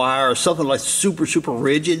a wire or something like super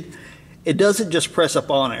rigid. It doesn't just press up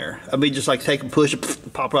on there. I mean, just like take and push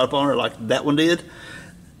it, pop right up on there like that one did.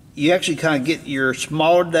 You actually kind of get your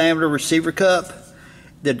smaller diameter receiver cup,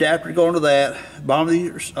 the adapter going to that, bottom of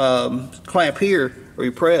your clamp here, or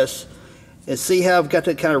your press, and see how I've got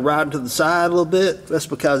that kind of riding to the side a little bit? That's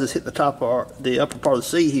because it's hitting the top of the upper part of the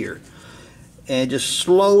C here. And just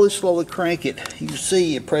slowly crank it. You can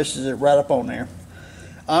see it presses it right up on there.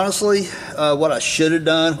 Honestly, what I should have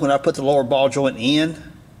done when I put the lower ball joint in,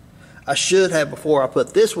 I should have before I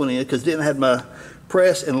put this one in, because then I had my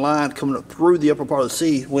press and line coming up through the upper part of the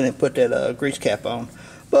C when I put that grease cap on.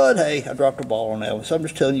 But hey, I dropped the ball on that one. So I'm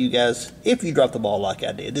just telling you guys, if you drop the ball like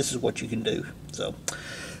I did, this is what you can do. So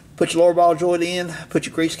put your lower ball joint in, put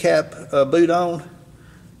your grease cap boot on,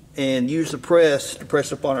 and use the press to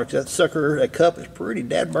press up on her, because that sucker, that cup is pretty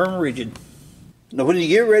dadburn rigid. Now when you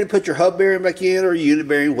get ready to put your hub bearing back in, or unit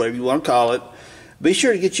bearing, whatever you want to call it, be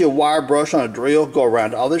sure to get you a wire brush on a drill, go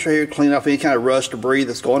around all this right here, clean off any kind of rust, debris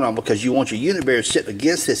that's going on, because you want your unit bearing sitting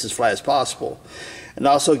against this as flat as possible. And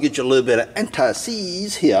also get you a little bit of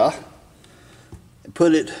anti-seize here, and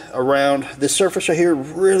put it around this surface right here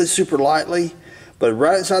really super lightly, but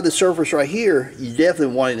right inside the surface right here, you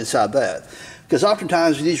definitely want it inside that. Because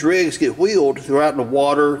oftentimes when these rigs get wheeled, they're out in the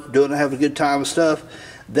water, having a good time and stuff,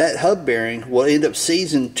 that hub bearing will end up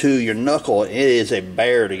seizing to your knuckle, and it is a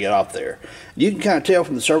bear to get off there. You can kind of tell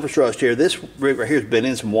from the surface rust here, this rig right here has been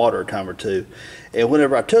in some water a time or two. And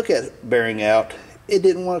whenever I took that bearing out, it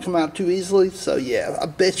didn't want to come out too easily. So yeah, I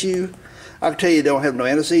bet you, I can tell you they don't have no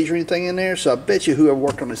anti-seize or anything in there, so I bet you whoever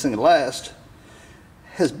worked on this thing last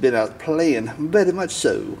has been out playing very much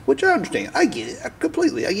so, which I understand. I get it, I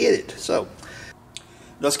get it. So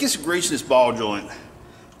let's get some grease in this ball joint.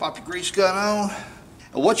 Pop your grease gun on.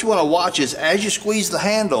 And what you want to watch is, as you squeeze the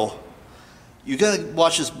handle, you're going to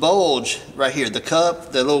watch this bulge right here, the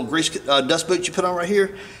cup, the little grease dust boot you put on right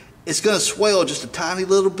here. It's going to swell just a tiny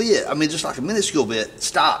little bit. I mean, just like a minuscule bit.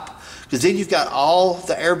 Stop. Because then you've got all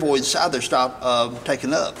the air void inside there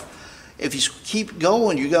taken up. If you keep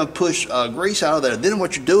going, you're going to push grease out of there. Then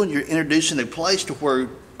what you're doing, you're introducing a place to where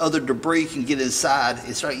other debris can get inside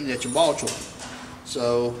and start eating at your ball joint.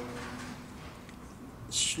 So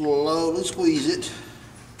slowly squeeze it.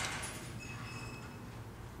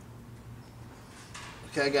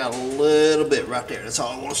 Okay, I got a little bit right there. That's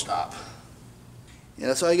all I want to stop. Yeah,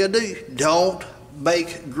 that's all you got to do. Don't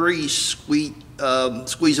make grease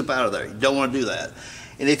squeeze up out of there. You don't want to do that.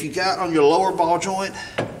 And if you got on your lower ball joint,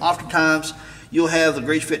 oftentimes you'll have the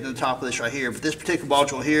grease fitting to the top of this right here. But this particular ball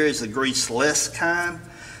joint here is the grease-less kind.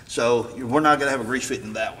 So we're not going to have a grease fit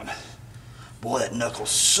in that one. Boy, that knuckle's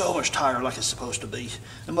so much tighter like it's supposed to be.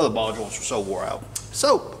 The other ball joints are so wore out.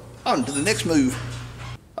 So, on to the next move.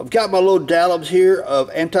 I've got my little dollops here of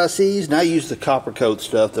anti-seize, and I use the copper coat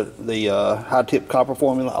stuff, the high-tip copper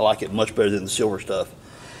formula. I like it much better than the silver stuff.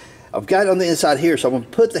 I've got it on the inside here, so I'm going to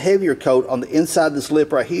put the heavier coat on the inside of this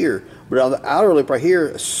lip right here. But on the outer lip right here,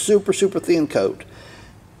 a super, super thin coat.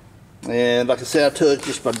 And like I said, I took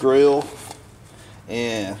just my drill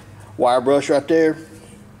and wire brush right there.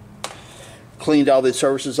 Cleaned all these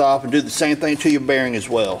surfaces off, and do the same thing to your bearing as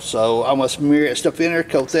well. So I'm going to smear that stuff in there,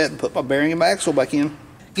 coat that, and put my bearing and my axle back in.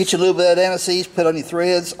 Get you a little bit of that anti-seize, put on your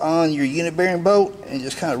threads on your unit bearing bolt, and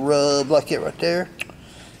just kind of rub like that right there.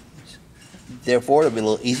 Therefore, it'll be a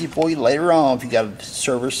little easy for you later on if you got to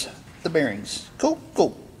service the bearings. Cool,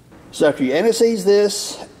 cool. So after you anti-seize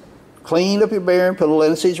this, clean up your bearing, put a little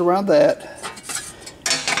anti-seize around that.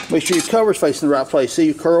 Make sure your cover's facing the right place. See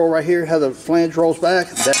your curl right here, how the flange rolls back?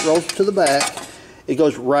 That rolls to the back. It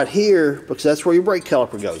goes right here because that's where your brake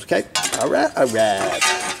caliper goes, okay? All right, all right.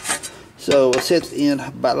 So it sets in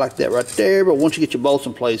about like that right there, but once you get your bolts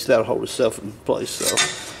in place, that'll hold itself in place. So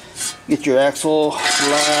get your axle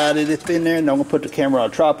slided up in there, and I'm gonna put the camera on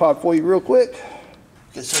a tripod for you real quick.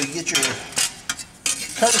 Okay, so you get your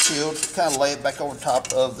cover shield, kind of lay it back over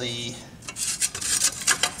top of the,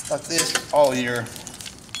 like this, all your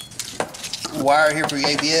wire here for your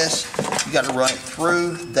ABS. You got to run it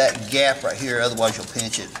through that gap right here, otherwise you'll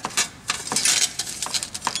pinch it.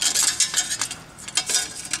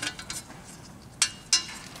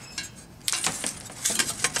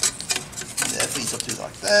 That feeds up through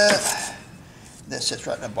like that. That sits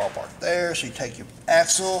right in that ballpark there. So you take your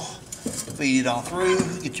axle, feed it on through,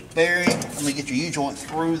 get your bearing, get your U-joint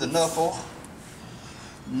through the knuckle.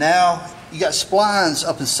 Now you got splines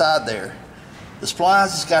up inside there. The splines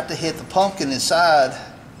has got to hit the pumpkin inside,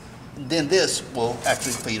 and then this will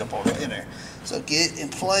actually feed up on in there. So get in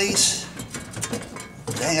place.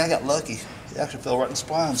 Dang, I got lucky. It actually fell right in the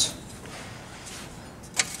splines.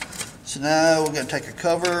 So now we're going to take our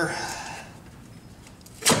cover.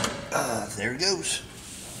 There it goes.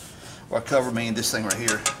 Or cover meaning this thing right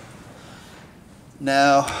here.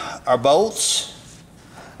 Now our bolts,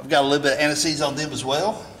 I've got a little bit of anti-seize on them as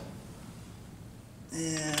well.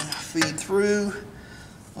 And feed through.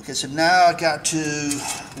 Okay, so now I got to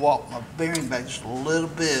walk my bearing back just a little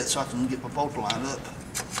bit so I can get my bolt lined up.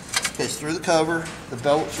 Okay, it's through the cover, the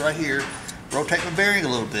bolt's right here. Rotate my bearing a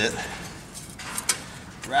little bit.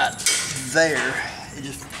 Right there, it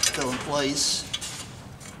just fell in place.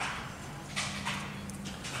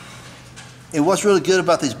 And what's really good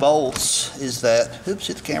about these bolts is that, oops,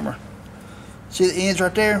 hit the camera. See the ends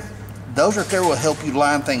right there? Those right there will help you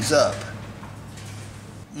line things up.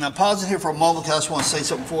 Now pause it here for a moment because I just want to say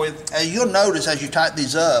something for you. As you'll notice as you tighten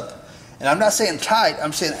these up, and I'm not saying tight,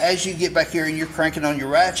 I'm saying as you get back here and you're cranking on your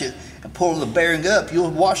ratchet and pulling the bearing up, you'll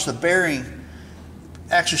watch the bearing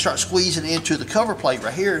actually start squeezing into the cover plate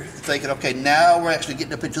right here, thinking, okay, now we're actually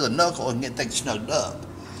getting up into the knuckle and getting things snugged up.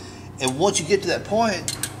 And once you get to that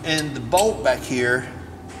point, and the bolt back here,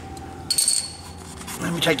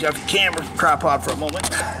 let me take you off your camera tripod for a moment.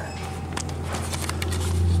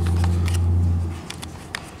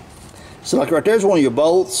 So like right there's one of your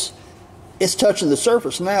bolts. It's touching the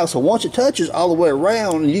surface now, so once it touches all the way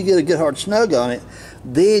around and you get a good hard snug on it,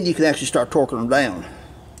 then you can actually start torquing them down.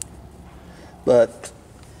 But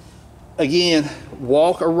again,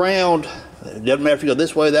 walk around. It doesn't matter if you go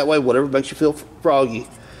this way, that way, whatever makes you feel froggy.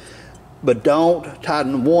 But don't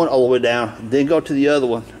tighten one all the way down, then go to the other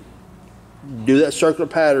one. Do that circular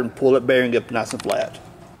pattern, pull that bearing up nice and flat.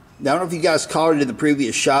 Now, I don't know if you guys caught it in the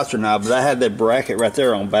previous shots or not, but I had that bracket right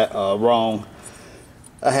there on wrong.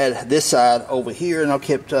 I had this side over here, and I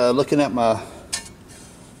kept looking at my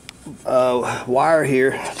wire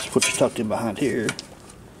here. Just put it tucked in behind here.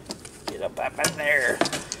 Get up in there.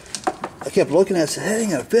 I kept looking at it and said, hey, it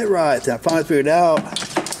ain't gonna fit right. And I finally figured out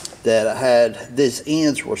that I had these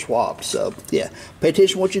ends were swapped. So yeah, pay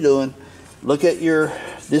attention to what you're doing. Look at your,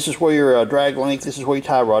 this is where your drag link, this is where your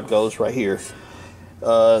tie rod goes right here.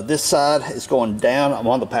 This side is going down. I'm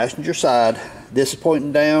on the passenger side. This is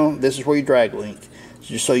pointing down. This is where your drag link.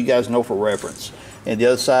 Just so you guys know for reference. And the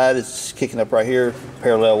other side is kicking up right here,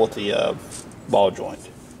 parallel with the ball joint.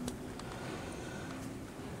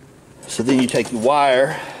 So then you take your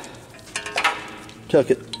wire,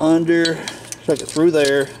 tuck it under, tuck it through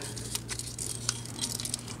there,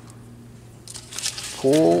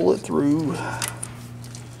 pull it through,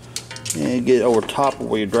 and get it over top of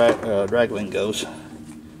where your drag link goes.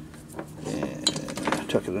 And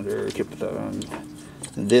tuck it under, keep it on.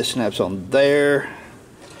 And this snaps on there.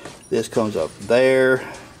 This comes up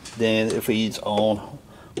there. then it feeds on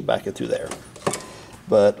back in through there.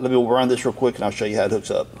 But let me run this real quick and I'll show you how it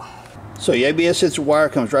hooks up. So your ABS sensor wire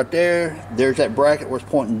comes right there. There's that bracket where it's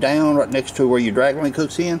pointing down right next to where your drag link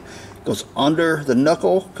hooks in. Goes under the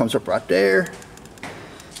knuckle, comes up right there.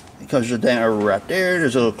 It comes just down over right there.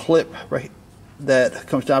 There's a little clip right that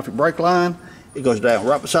comes down for your brake line. It goes down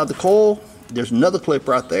right beside the coil. There's another clip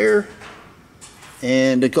right there.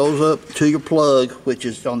 And it goes up to your plug, which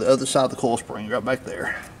is on the other side of the coil spring, right back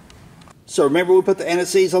there. So remember we put the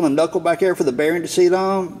anti-seize on the knuckle back there for the bearing to seat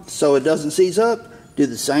on so it doesn't seize up? Do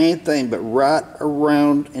the same thing, but right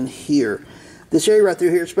around in here. This area right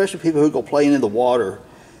through here, especially people who go playing in the water,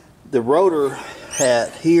 the rotor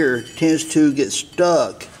hat here tends to get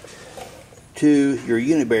stuck to your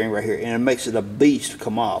unit bearing right here, and it makes it a beast to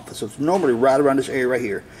come off. So it's normally right around this area right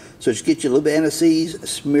here. So just get you a little bit of anti-seize,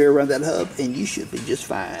 smear around that hub, and you should be just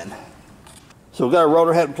fine. So we've got a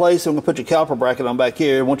rotor hat in place, and we're going to put your caliper bracket on back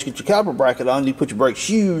here. Once you get your caliper bracket on, you put your brake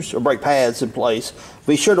shoes or brake pads in place.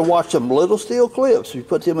 Be sure to watch them little steel clips. You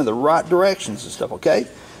put them in the right directions and stuff, okay?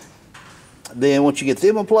 Then once you get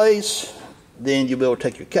them in place, then you'll be able to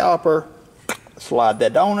take your caliper, slide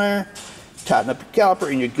that on there, tighten up your caliper,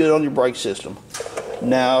 and you're good on your brake system.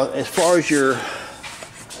 Now, as far as your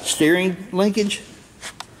steering linkage,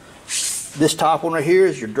 this top one right here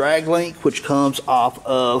is your drag link, which comes off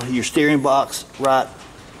of your steering box right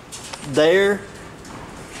there,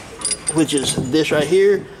 which is this right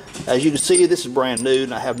here. As you can see, this is brand new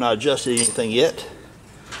and I have not adjusted anything yet.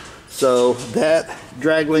 So that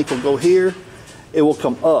drag link will go here. It will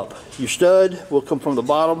come up. Your stud will come from the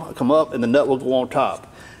bottom, come up, and the nut will go on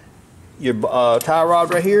top. Your tie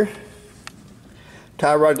rod right here,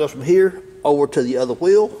 tie rod goes from here over to the other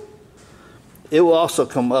wheel. It will also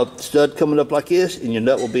come up, stud coming up like this, and your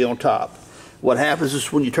nut will be on top. What happens is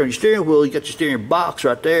when you turn your steering wheel, you got your steering box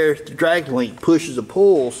right there. The drag link pushes and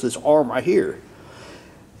pulls this arm right here.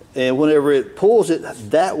 And whenever it pulls it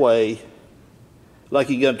that way, like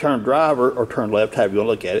you're going to turn driver or turn left, however you want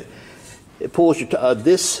to look at it, it pulls your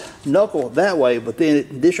this knuckle that way, but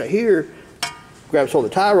then this right here grabs hold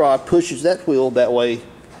of the tie rod, pushes that wheel that way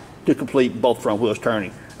to complete both front wheels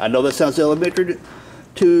turning. I know that sounds elementary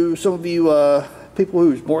to some of you people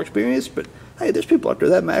who's more experienced, but hey, there's people out there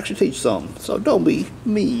that may actually teach something, so don't be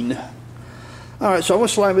mean. Alright, so I'm going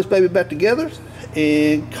to slime this baby back together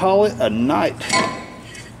and call it a night.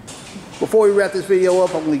 Before we wrap this video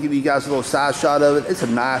up, I'm going to give you guys a little side shot of it. It's a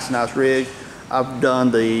nice rig. I've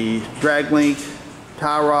done the drag link,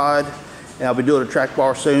 tie rod, and I'll be doing a track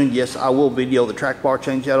bar soon. Yes, I will video the track bar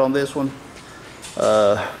change out on this one.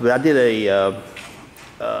 But I did a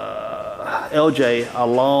LJ a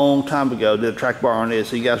long time ago, did a track bar on this,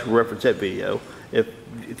 so you guys can reference that video if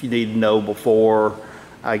you need to know before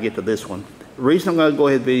I get to this one. The reason I'm going to go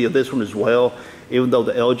ahead and video this one as well, even though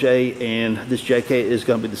the LJ and this JK is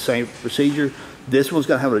going to be the same procedure, this one's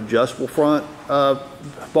going to have an adjustable front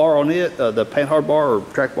bar on it, the paint hard bar or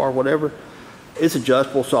track bar, whatever. It's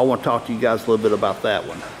adjustable, so I want to talk to you guys a little bit about that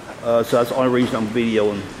one. So that's the only reason I'm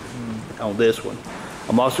videoing on this one.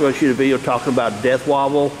 I'm also going to shoot a video talking about death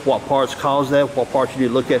wobble, what parts cause that, what parts you need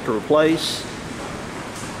to look at to replace.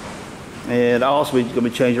 And I'll also be going to be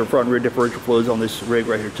changing front and rear differential fluids on this rig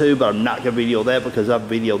right here too, but I'm not going to video that because I've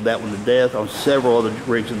videoed that one to death on several other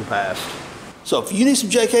rigs in the past. So if you need some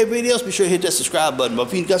JK videos, be sure to hit that subscribe button. But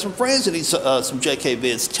if you've got some friends that need some JK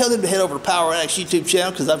vids, tell them to head over to Power Axe YouTube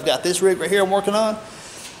channel because I've got this rig right here I'm working on.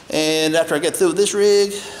 And after I get through with this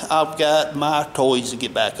rig, I've got my toys to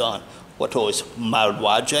get back on. What toys? My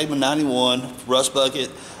YJ, my 91 rust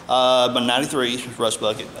bucket, my 93 rust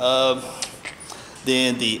bucket.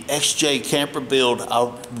 Then the XJ camper build,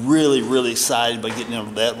 I'm really excited about getting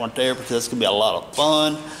into that one there because it's going to be a lot of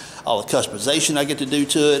fun. All the customization I get to do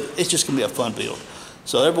to it, it's just going to be a fun build.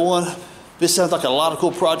 So everyone, this sounds like a lot of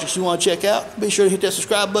cool projects you want to check out. Be sure to hit that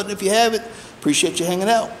subscribe button if you haven't. Appreciate you hanging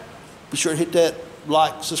out. Be sure to hit that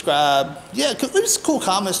like, subscribe. Yeah, leave some cool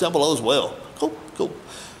comments down below as well. Cool.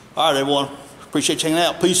 All right, everyone. Appreciate you hanging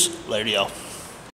out. Peace. Later, y'all.